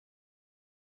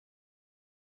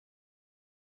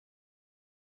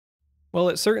Well,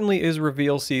 it certainly is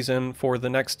reveal season for the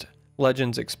next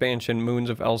Legends expansion, Moons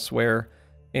of Elsweyr,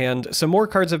 and some more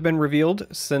cards have been revealed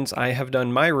since I have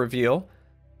done my reveal.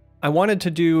 I wanted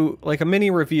to do like a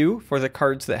mini review for the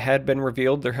cards that had been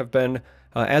revealed. There have been,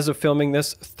 as of filming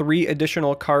this, 3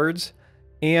 additional cards,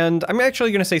 and I'm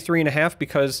actually going to say 3.5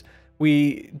 because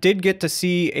we did get to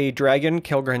see a dragon,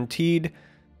 Kilgranteed,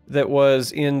 that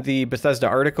was in the Bethesda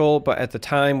article, but at the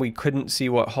time we couldn't see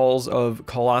what Halls of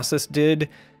Colossus did.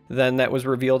 Then that was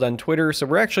revealed on Twitter, so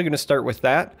we're actually going to start with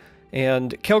that.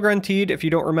 And Kilgranteed, if you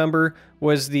don't remember,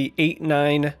 was the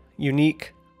 8/9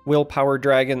 unique willpower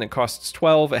dragon that costs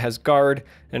 12. It has guard,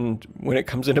 and when it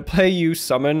comes into play, you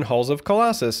summon Halls of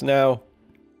Colossus. Now,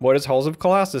 what does Halls of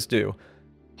Colossus do?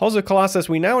 Halls of Colossus,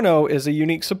 we now know, is a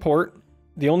unique support.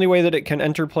 The only way that it can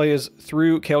enter play is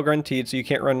through Kilgranteed, so you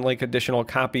can't run like additional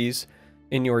copies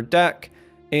in your deck.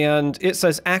 And it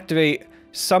says activate,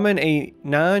 summon a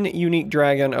non-unique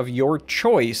dragon of your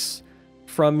choice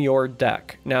from your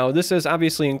deck. Now, this is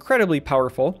obviously incredibly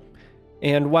powerful,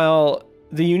 and while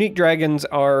the unique dragons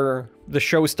are the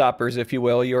showstoppers, if you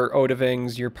will, your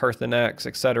Odavings, your Parthenax,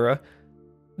 etc.,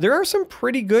 there are some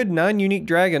pretty good non-unique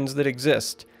dragons that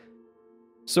exist.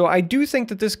 So I do think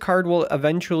that this card will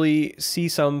eventually see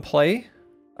some play.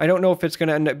 I don't know if it's going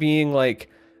to end up being like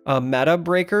a meta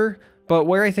breaker, but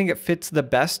where I think it fits the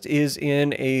best is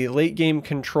in a late game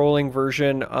controlling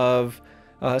version of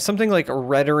something like a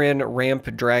Redoran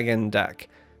Ramp Dragon deck.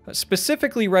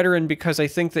 Specifically Redoran because I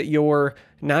think that your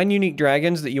non-unique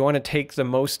dragons that you want to take the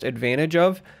most advantage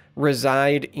of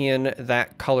reside in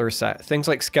that color set. Things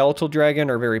like Skeletal Dragon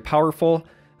are very powerful.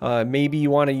 Maybe you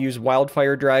want to use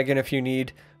Wildfire Dragon if you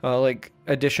need like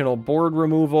additional board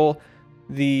removal.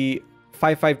 The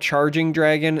 5/5 Charging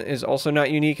Dragon is also not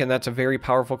unique, and that's a very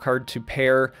powerful card to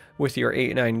pair with your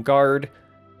 8/9 guard.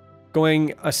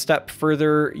 Going a step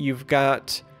further, you've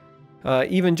got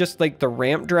even just like the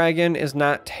Ramp Dragon is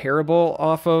not terrible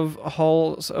off of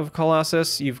Halls of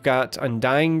Colossus. You've got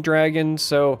Undying Dragon,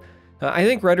 so I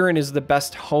think Redoran is the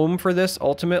best home for this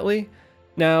ultimately.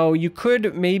 Now, you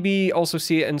could maybe also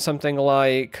see it in something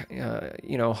like,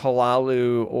 you know,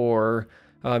 Halalu or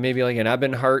maybe like an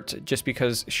Ebonheart, just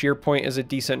because Shearpoint is a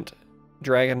decent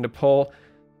dragon to pull.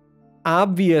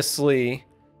 Obviously,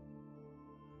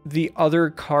 the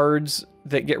other cards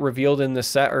that get revealed in the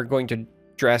set are going to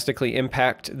drastically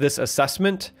impact this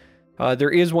assessment. There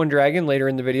is one dragon later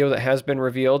in the video that has been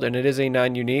revealed, and it is a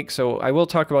non-unique, so I will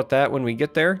talk about that when we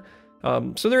get there.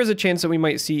 So there is a chance that we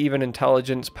might see even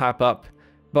Intelligence pop up.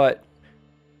 But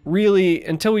really,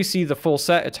 until we see the full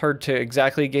set, it's hard to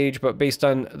exactly gauge, but based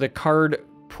on the card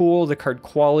pool, the card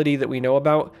quality that we know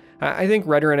about, I think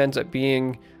Redoran ends up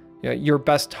being, you know, your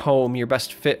best home, your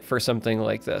best fit for something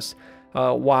like this.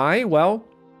 Why? Well,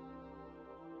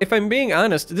 if I'm being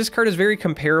honest, this card is very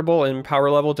comparable in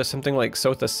power level to something like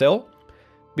Sotha Sil,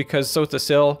 because Sotha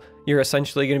Sil, you're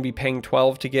essentially going to be paying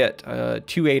 12 to get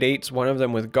 2 8/8s, one of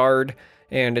them with guard,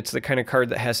 and it's the kind of card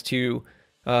that has to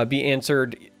be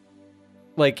answered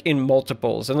like in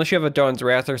multiples. Unless you have a Dawn's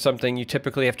Wrath or something, you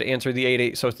typically have to answer the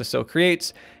 8/8 Sotha Sil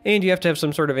creates, and you have to have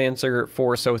some sort of answer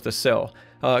for Sotha Sil.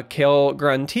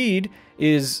 Kilgranteed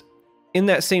is in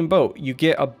that same boat. You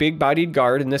get a big-bodied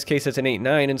guard, in this case it's an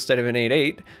 8/9 instead of an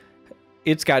 8/8.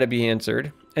 It's got to be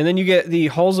answered. And then you get the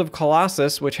Halls of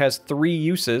Colossus, which has 3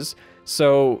 uses,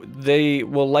 so they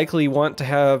will likely want to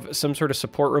have some sort of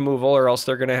support removal, or else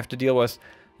they're going to have to deal with,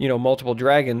 you know, multiple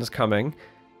dragons coming,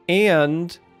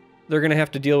 and they're going to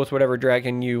have to deal with whatever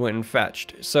dragon you went and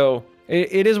fetched. So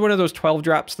it is one of those 12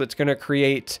 drops that's going to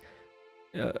create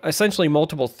essentially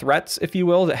multiple threats, if you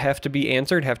will, that have to be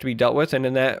answered, have to be dealt with, and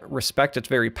in that respect, it's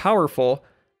very powerful.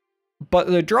 But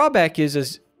the drawback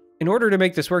is in order to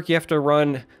make this work, you have to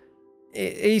run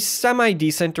a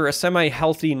semi-decent or a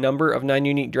semi-healthy number of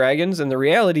non-unique dragons, and the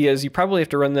reality is you probably have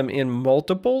to run them in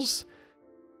multiples,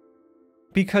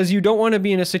 because you don't want to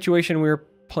be in a situation where you're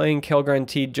playing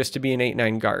Kilgranteed just to be an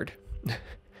 8/9 guard.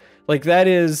 Like that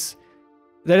is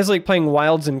like playing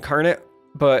Wilds Incarnate,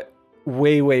 but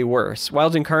way worse.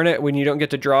 Wilds Incarnate, when you don't get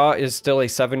to draw, is still a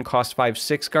 7 cost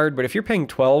 5/6 guard, but if you're paying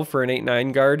 12 for an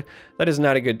 8/9 guard, that is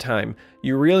not a good time.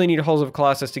 You really need Halls of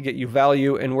Colossus to get you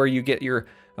value, and where you get your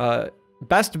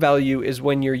best value is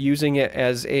when you're using it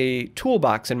as a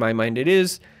toolbox. In my mind, it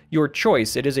is your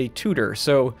choice. It is a tutor.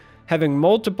 So having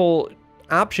multiple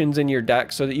options in your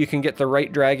deck so that you can get the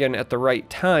right dragon at the right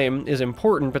time is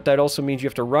important, but that also means you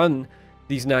have to run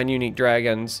these non-unique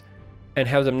dragons and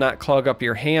have them not clog up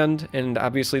your hand, and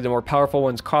obviously the more powerful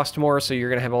ones cost more, so you're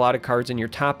going to have a lot of cards in your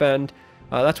top end.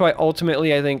 That's why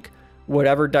ultimately I think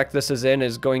whatever deck this is in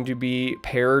is going to be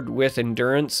paired with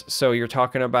Endurance, so you're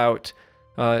talking about,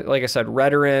 like I said,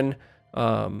 Redoran,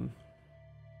 You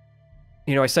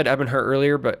know, I said Ebonheart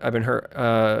earlier, but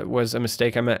Ebonheart was a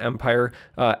mistake. I meant Empire.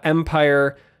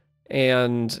 Empire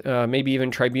and maybe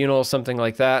even Tribunal, something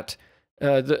like that.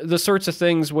 The sorts of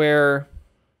things where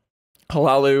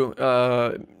Hlaalu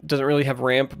doesn't really have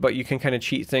ramp, but you can kind of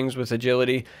cheat things with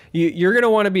agility. You're going to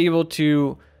want to be able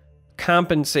to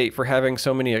compensate for having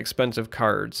so many expensive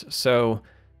cards. So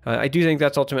I do think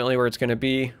that's ultimately where it's going to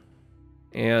be.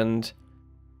 And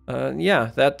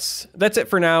yeah, that's it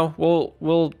for now.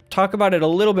 We'll talk about it a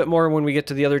little bit more when we get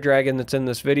to the other dragon that's in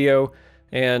this video.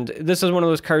 And this is one of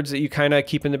those cards that you kind of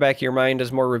keep in the back of your mind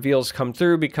as more reveals come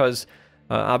through, because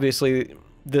obviously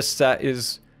this set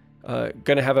is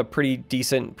going to have a pretty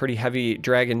decent, pretty heavy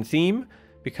dragon theme,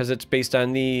 because it's based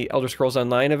on the Elder Scrolls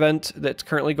Online event that's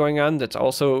currently going on that's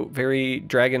also very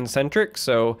dragon-centric.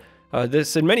 So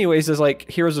this in many ways is like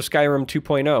Heroes of Skyrim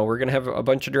 2.0. We're going to have a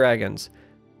bunch of dragons.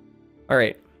 All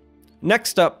right.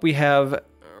 Next up, we have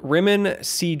Rimmen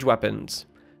Siege Weapons.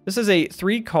 This is a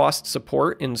 3-cost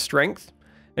support in strength,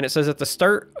 and it says at the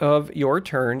start of your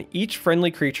turn, each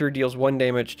friendly creature deals 1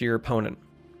 damage to your opponent.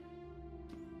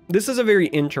 This is a very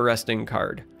interesting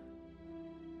card.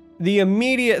 The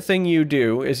immediate thing you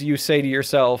do is you say to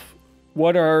yourself,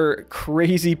 what are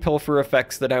crazy pilfer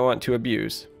effects that I want to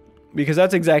abuse? Because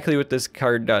that's exactly what this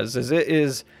card does, is it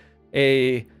is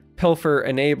a pilfer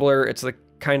enabler. It's the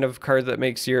kind of card that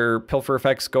makes your pilfer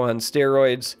effects go on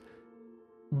steroids.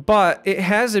 But it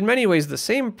has in many ways the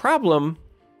same problem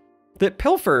that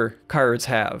pilfer cards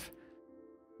have,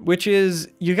 which is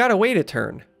you gotta wait a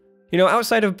turn. You know,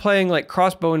 outside of playing like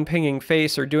crossbow and pinging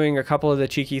face or doing a couple of the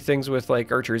cheeky things with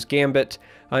like Archer's Gambit,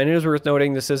 and it is worth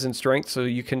noting this is in strength, so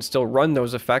you can still run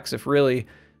those effects if really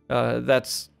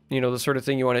that's, you know, the sort of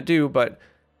thing you want to do, but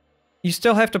you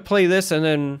still have to play this and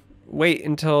then wait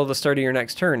until the start of your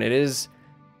next turn. It is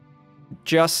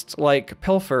just like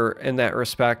pilfer in that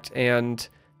respect, and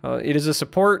it is a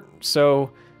support,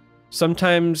 so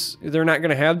sometimes they're not going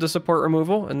to have the support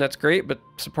removal, and that's great, but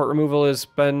support removal has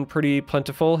been pretty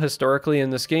plentiful historically in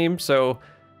this game, so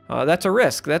that's a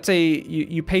risk. That's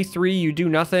you pay 3, you do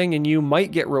nothing, and you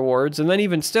might get rewards, and then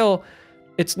even still,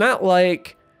 it's not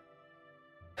like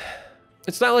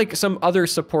some other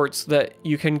supports that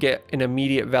you can get an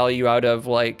immediate value out of,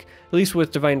 like, at least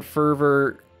with Divine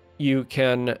Fervor, you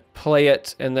can play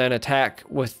it and then attack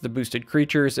with the boosted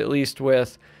creatures. At least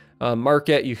with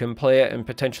Market, you can play it and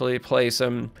potentially play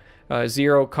some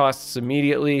 0 costs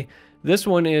immediately. This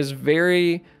one is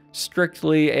very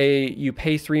strictly a you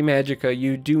pay 3 magicka,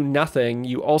 you do nothing.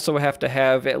 You also have to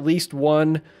have at least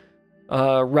 1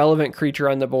 relevant creature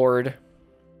on the board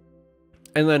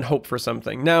and then hope for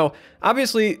something. Now,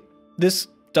 obviously, this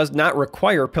does not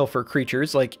require pilfer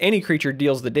creatures. Like, any creature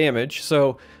deals the damage,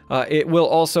 so it will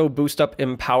also boost up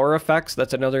empower effects.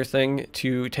 That's another thing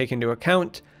to take into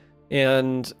account.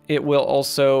 And it will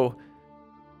also,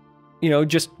 you know,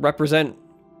 just represent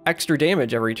extra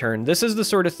damage every turn. This is the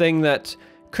sort of thing that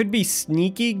could be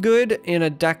sneaky good in a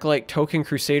deck like Token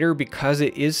Crusader because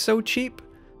it is so cheap.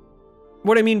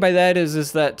 What I mean by that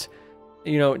is that,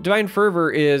 you know, Divine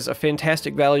Fervor is a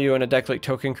fantastic value in a deck like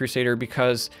Token Crusader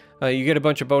because you get a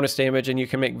bunch of bonus damage and you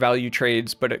can make value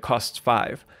trades, but it costs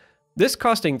 5. This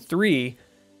costing 3,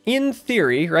 in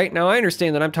theory, right? Now, I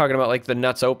understand that I'm talking about like the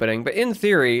nuts opening, but in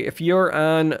theory, if you're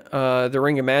on the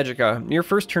Ring of Magicka, your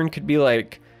first turn could be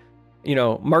like, you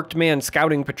know, Marked Man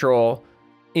Scouting Patrol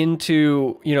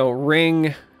into, you know,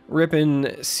 Ring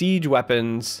ripping Siege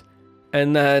Weapons,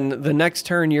 and then the next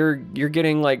turn you're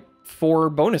getting like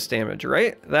 4 bonus damage,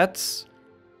 right? That's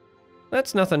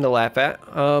nothing to laugh at.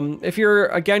 If you're,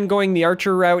 again, going the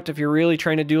Archer route, if you're really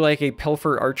trying to do like a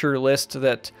Pilfer Archer list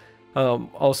that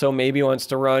also maybe wants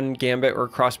to run Gambit or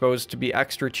Crossbows to be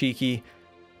extra cheeky,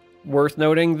 worth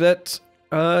noting that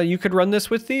you could run this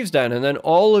with Thieves' Den, and then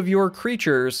all of your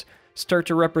creatures start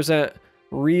to represent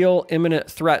real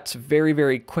imminent threats very,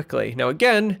 very quickly. Now,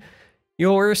 again,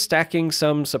 you're stacking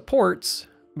some supports,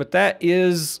 but that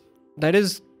is,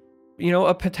 you know,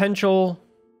 a potential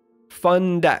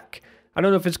fun deck. I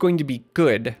don't know if it's going to be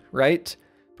good, right?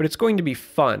 But it's going to be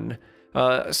fun.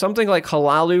 Something like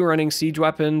Hlaalu running Siege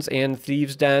Weapons and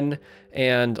Thieves' Den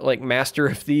and like Master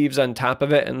of Thieves on top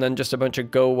of it, and then just a bunch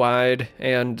of go wide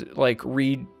and like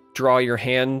redraw your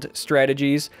hand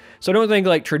strategies. So I don't think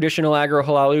like traditional aggro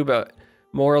Hlaalu, but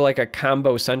more like a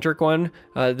combo centric one.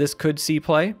 This could see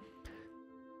play.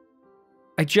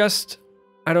 I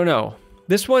don't know.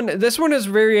 This one is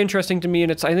very interesting to me,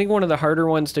 and it's, I think, one of the harder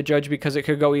ones to judge because it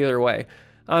could go either way.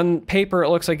 On paper, it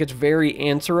looks like it's very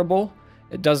answerable.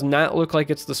 It does not look like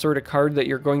it's the sort of card that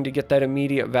you're going to get that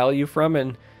immediate value from,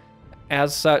 and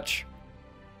as such,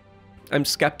 I'm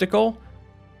skeptical.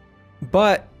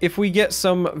 But if we get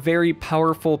some very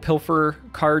powerful Pilfer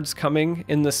cards coming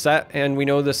in the set, and we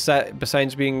know the set,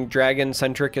 besides being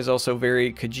dragon-centric, is also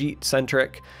very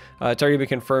Khajiit-centric. It's already been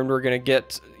confirmed we're going to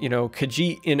get, you know,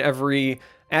 Khajiit in every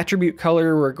attribute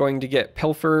color. We're going to get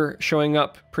Pilfer showing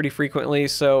up pretty frequently.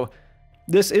 So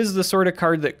this is the sort of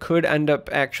card that could end up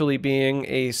actually being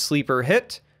a sleeper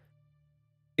hit.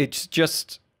 It's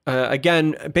just,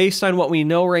 again, based on what we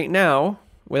know right now,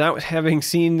 without having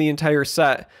seen the entire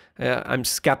set, I'm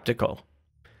skeptical.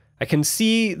 I can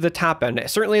see the top end.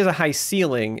 It certainly has a high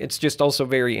ceiling. It's just also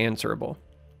very answerable.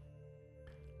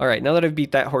 All right, now that I've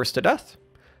beat that horse to death,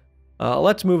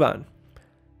 let's move on.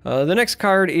 The next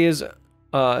card is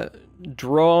Dromathra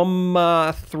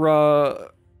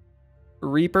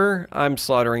Reaper. I'm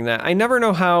slaughtering that. I never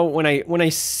know how, when I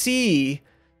see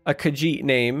a Khajiit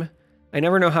name, I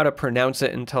never know how to pronounce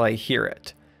it until I hear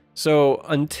it. So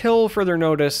until further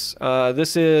notice,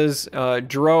 this is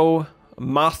Dromathra,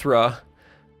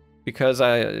 because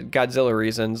Godzilla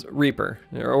reasons, Reaper,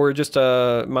 or just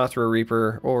a Mothra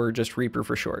Reaper, or just Reaper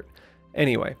for short.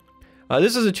 Anyway,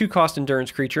 this is a 2-cost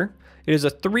endurance creature. It is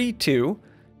a 3/2.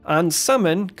 On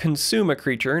summon, consume a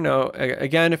creature. Now,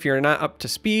 again, if you're not up to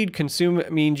speed, consume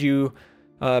means you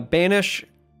banish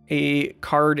a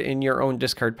card in your own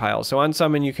discard pile. So on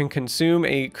summon, you can consume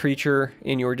a creature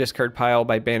in your discard pile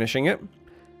by banishing it.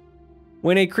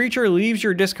 When a creature leaves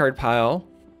your discard pile,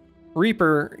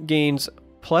 Reaper gains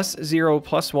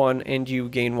 +0/+1, and you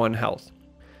gain 1 health.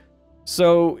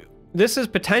 So this is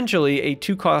potentially a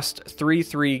 2-cost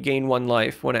 3/3 gain 1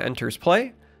 life when it enters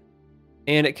play,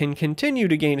 and it can continue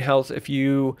to gain health if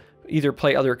you either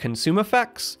play other consume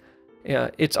effects.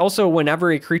 It's also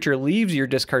whenever a creature leaves your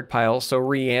discard pile, so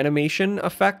reanimation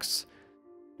effects,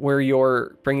 where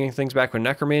you're bringing things back with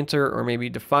Necromancer or maybe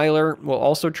Defiler, will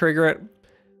also trigger it.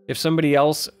 If somebody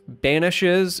else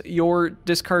banishes your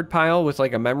discard pile with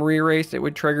like a Memory Wraith, it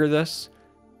would trigger this.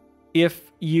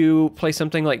 If you play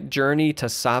something like Journey to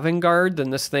Sovngarde,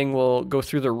 then this thing will go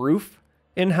through the roof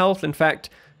in health. In fact,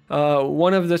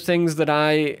 one of the things that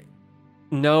I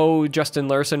know Justin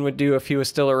Larson would do if he was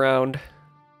still around.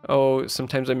 Oh,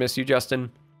 sometimes I miss you,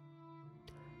 Justin.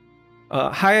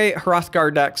 High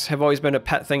Hrothgar decks have always been a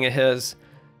pet thing of his.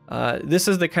 This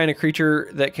is the kind of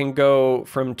creature that can go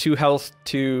from 2 health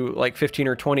to like 15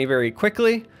 or 20 very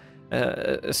quickly,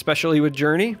 especially with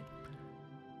Journey.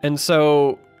 And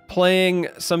so playing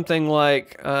something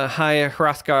like High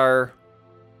Hrothgar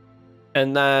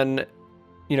and then,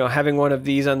 you know, having one of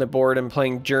these on the board and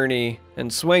playing Journey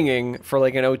and swinging for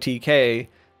like an OTK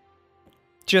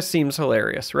just seems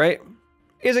hilarious, right?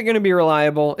 Is it going to be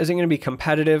reliable? Is it going to be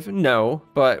competitive? No,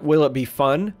 but will it be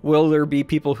fun? Will there be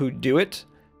people who do it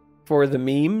for the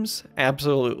memes?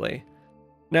 Absolutely.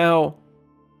 Now,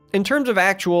 in terms of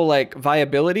actual like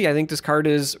viability, I think this card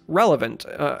is relevant.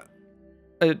 A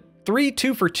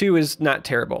 3/2 for 2 is not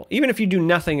terrible. Even if you do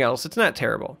nothing else, it's not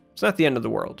terrible. It's not the end of the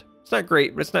world. It's not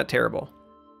great, but it's not terrible.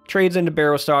 Trades into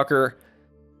Barrowstalker.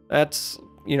 That's,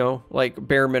 you know, like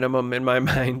bare minimum in my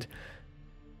mind.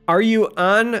 Are you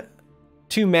on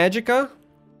 2 Magicka?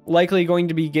 Likely going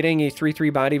to be getting a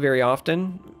 3/3 body very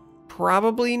often?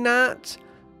 Probably not.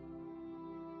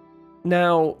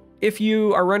 Now, if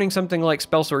you are running something like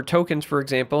Spellsword Tokens, for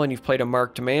example, and you've played a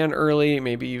Marked Man early,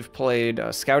 maybe you've played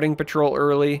a Scouting Patrol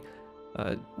early,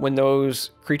 when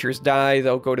those creatures die,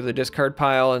 they'll go to the discard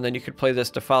pile, and then you could play this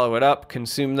to follow it up,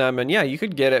 consume them, and yeah, you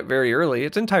could get it very early.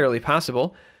 It's entirely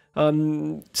possible.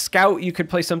 Scout, you could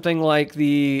play something like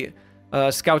the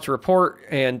Scout's Report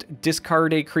and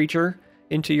discard a creature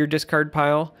into your discard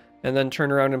pile, and then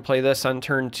turn around and play this on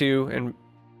turn 2, and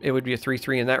it would be a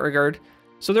 3/3 in that regard.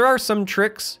 So there are some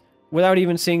tricks, without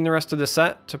even seeing the rest of the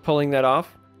set, to pulling that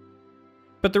off.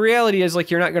 But the reality is,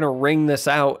 like, you're not going to wring this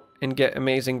out and get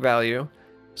amazing value.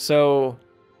 So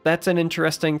that's an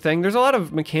interesting thing. There's a lot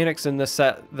of mechanics in this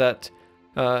set that,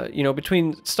 you know,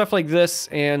 between stuff like this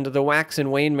and the Wax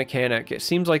and Wane mechanic, it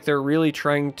seems like they're really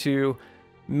trying to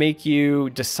make you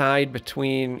decide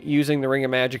between using the Ring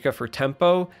of Magicka for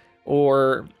tempo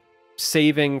or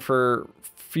saving for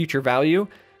future value.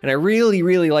 And I really,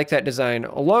 really like that design.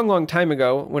 A long, long time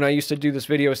ago, when I used to do this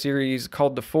video series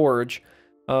called The Forge,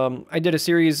 I did a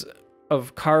series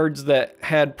of cards that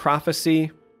had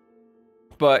prophecy,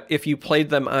 but if you played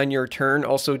them on your turn,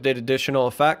 also did additional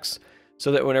effects,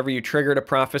 so that whenever you triggered a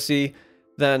prophecy,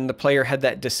 then the player had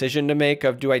that decision to make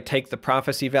of, do I take the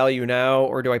prophecy value now,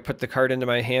 or do I put the card into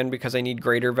my hand because I need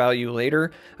greater value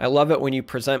later? I love it when you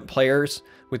present players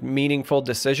with meaningful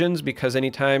decisions, because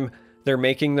anytime they're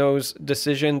making those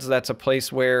decisions, that's a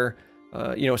place where,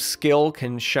 you know, skill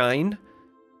can shine.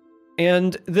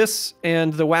 And this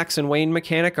and the wax and wane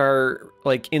mechanic are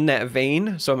like in that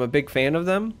vein, so I'm a big fan of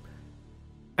them.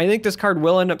 I think this card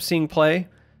will end up seeing play.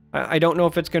 I don't know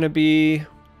if it's going to be,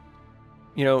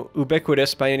 you know,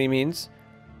 ubiquitous by any means.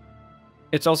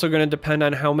 It's also going to depend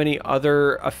on how many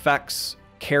other effects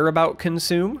care about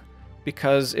consume,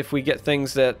 because if we get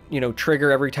things that, you know, trigger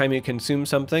every time you consume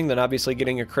something, then obviously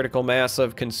getting a critical mass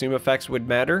of consume effects would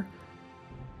matter.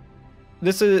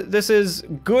 This is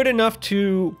good enough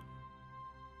to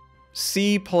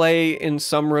see play in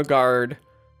some regard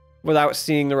without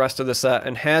seeing the rest of the set,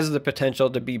 and has the potential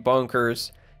to be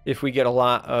bonkers if we get a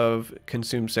lot of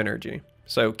consume synergy.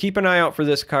 So keep an eye out for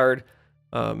this card.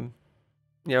 You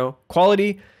know,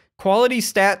 quality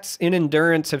stats in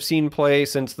endurance have seen play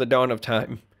since the dawn of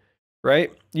time,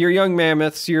 right? Your young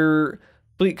mammoths, your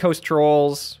Bleak Coast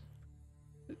trolls.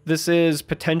 This is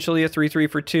potentially a 3/3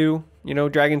 for 2. You know,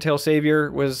 Dragentail Savior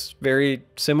was very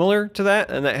similar to that,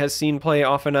 and that has seen play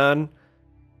off and on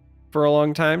for a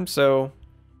long time, so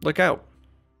look out.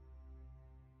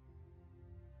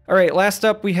 All right, last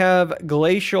up we have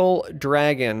Glacial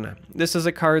Dragon. This is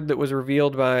a card that was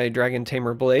revealed by Dragon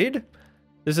Tamer Blade.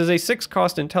 This is a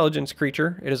 6-cost intelligence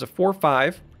creature. It is a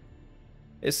 4/5.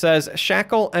 It says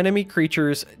shackle enemy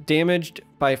creatures damaged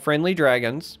by friendly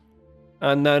dragons,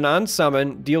 and then on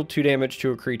summon, deal 2 damage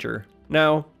to a creature.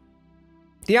 Now,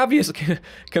 the obvious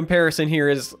comparison here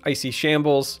is Icy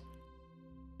Shambles.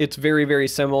 It's very, very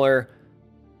similar.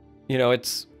 You know,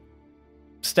 its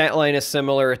stat line is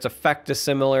similar, its effect is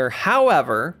similar.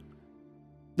 However,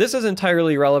 this is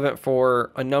entirely relevant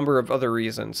for a number of other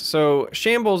reasons. So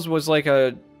Shambles was like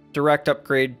a direct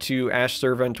upgrade to Ash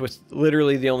Servant, with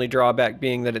literally the only drawback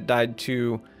being that it died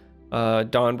to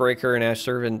Dawnbreaker and Ash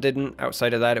Servant didn't.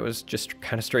 Outside of that, it was just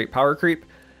kind of straight power creep.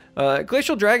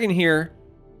 Glacial Dragon here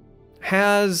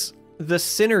has the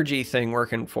synergy thing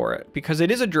working for it, because it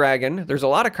is a dragon. There's a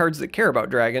lot of cards that care about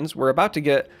dragons. We're about to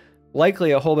get likely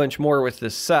a whole bunch more with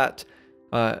this set.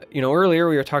 You know, earlier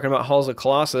we were talking about Halls of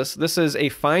Colossus. This is a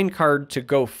fine card to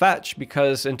go fetch,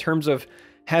 because in terms of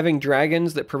having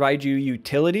dragons that provide you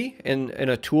utility in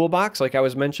a toolbox, like I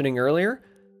was mentioning earlier,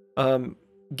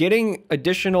 getting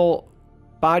additional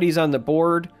bodies on the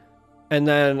board and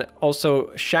then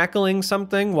also shackling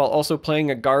something while also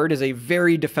playing a guard is a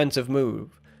very defensive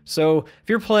move. So if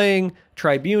you're playing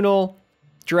Tribunal,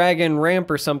 Dragon,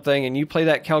 Ramp, or something, and you play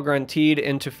that Calgranteed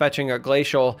into fetching a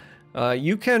Glacial,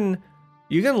 you can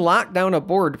lock down a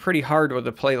board pretty hard with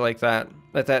a play like that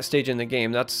at that stage in the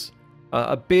game. That's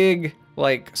a big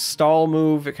like stall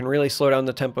move. It can really slow down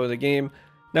the tempo of the game.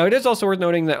 Now, it is also worth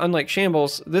noting that unlike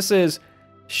Shambles, this is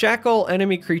shackle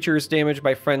enemy creatures damaged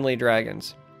by friendly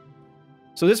dragons.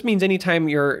 So this means anytime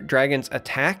your dragons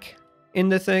attack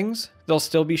into things, they'll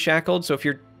still be shackled. So if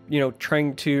you're, you know,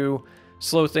 trying to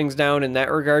slow things down in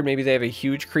that regard, maybe they have a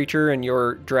huge creature and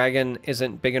your dragon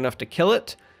isn't big enough to kill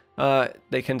it,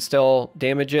 they can still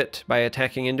damage it by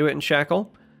attacking into it and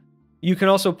shackle. You can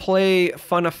also play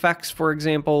fun effects, for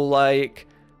example, like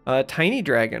Tiny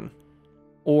Dragon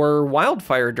or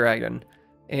Wildfire Dragon,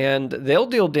 and they'll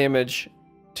deal damage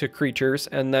to creatures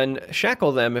and then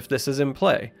shackle them if this is in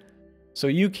play. So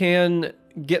you can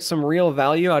get some real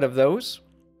value out of those.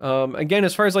 Again,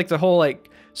 as far as like the whole like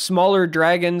smaller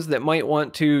dragons that might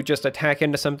want to just attack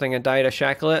into something and die to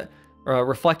shackle it,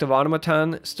 Reflective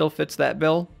Automaton still fits that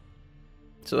bill.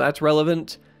 So that's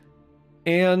relevant.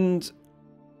 And,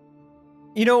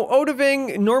 you know,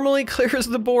 Odahviing normally clears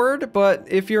the board, but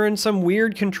if you're in some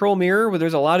weird control mirror where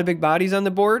there's a lot of big bodies on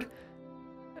the board,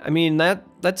 I mean, that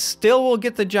still will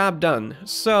get the job done.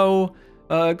 So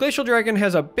Glacial Dragon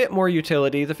has a bit more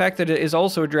utility. The fact that it is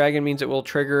also a dragon means it will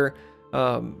trigger,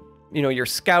 you know, your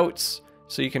scouts,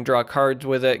 so you can draw cards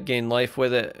with it, gain life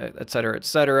with it, etc.,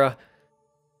 etc.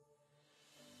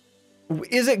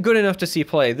 Is it good enough to see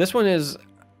play? This one is,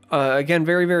 again,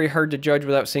 very, very hard to judge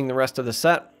without seeing the rest of the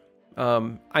set.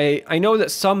 I know that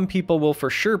some people will for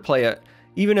sure play it,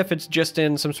 even if it's just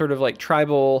in some sort of like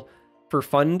tribal for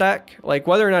fun deck. Like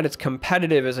whether or not it's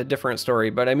competitive is a different story,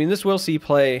 but I mean, this will see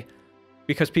play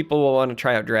because people will want to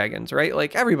try out dragons, right?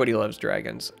 Like everybody loves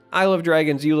dragons. I love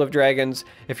dragons, you love dragons.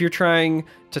 If you're trying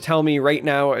to tell me right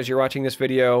now as you're watching this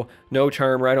video, no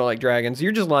charm, or I don't like dragons,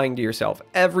 you're just lying to yourself.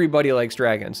 Everybody likes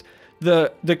dragons.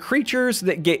 The creatures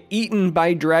that get eaten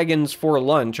by dragons for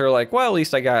lunch are like, well, at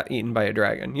least I got eaten by a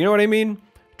dragon. You know what I mean?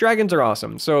 Dragons are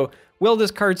awesome. So will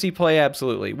this card see play?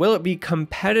 Absolutely. Will it be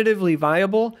competitively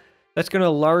viable? That's going to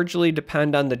largely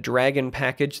depend on the dragon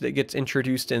package that gets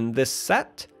introduced in this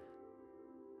set.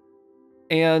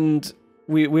 And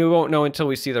we won't know until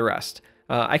we see the rest.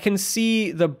 I can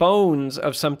see the bones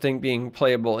of something being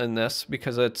playable in this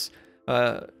because it's,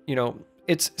 you know,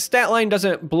 its stat line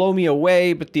doesn't blow me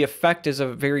away, but the effect is a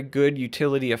very good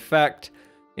utility effect,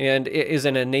 and it is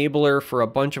an enabler for a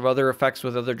bunch of other effects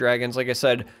with other dragons. Like I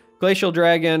said, Glacial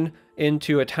Dragon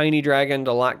into a tiny dragon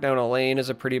to lock down a lane is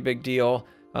a pretty big deal.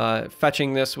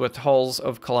 Fetching this with Halls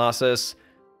of Colossus,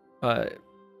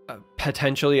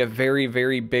 potentially a very,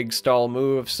 very big stall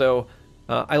move. So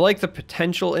I like the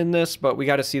potential in this, but we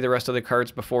got to see the rest of the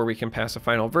cards before we can pass a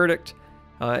final verdict.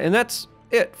 And that's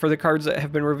it for the cards that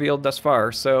have been revealed thus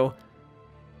far. So,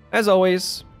 as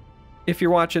always, if you're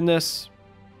watching this,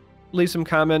 leave some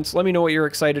comments. Let me know what you're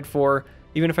excited for.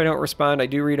 Even if I don't respond, I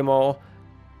do read them all.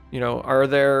 You know, are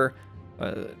there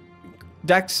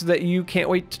decks that you can't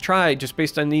wait to try just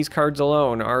based on these cards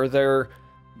alone? Are there,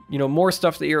 you know, more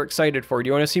stuff that you're excited for? Do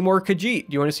you want to see more Khajiit?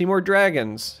 Do you want to see more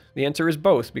dragons? The answer is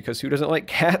both, because who doesn't like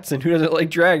cats and who doesn't like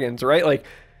dragons, right? Like,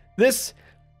 this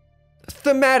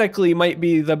thematically might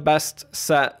be the best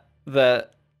set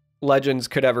that Legends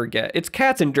could ever get. It's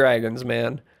cats and dragons,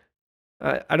 man.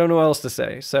 I don't know what else to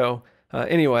say. So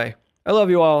anyway, I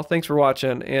love you all. Thanks for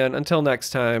watching. And until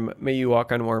next time, may you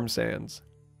walk on warm sands.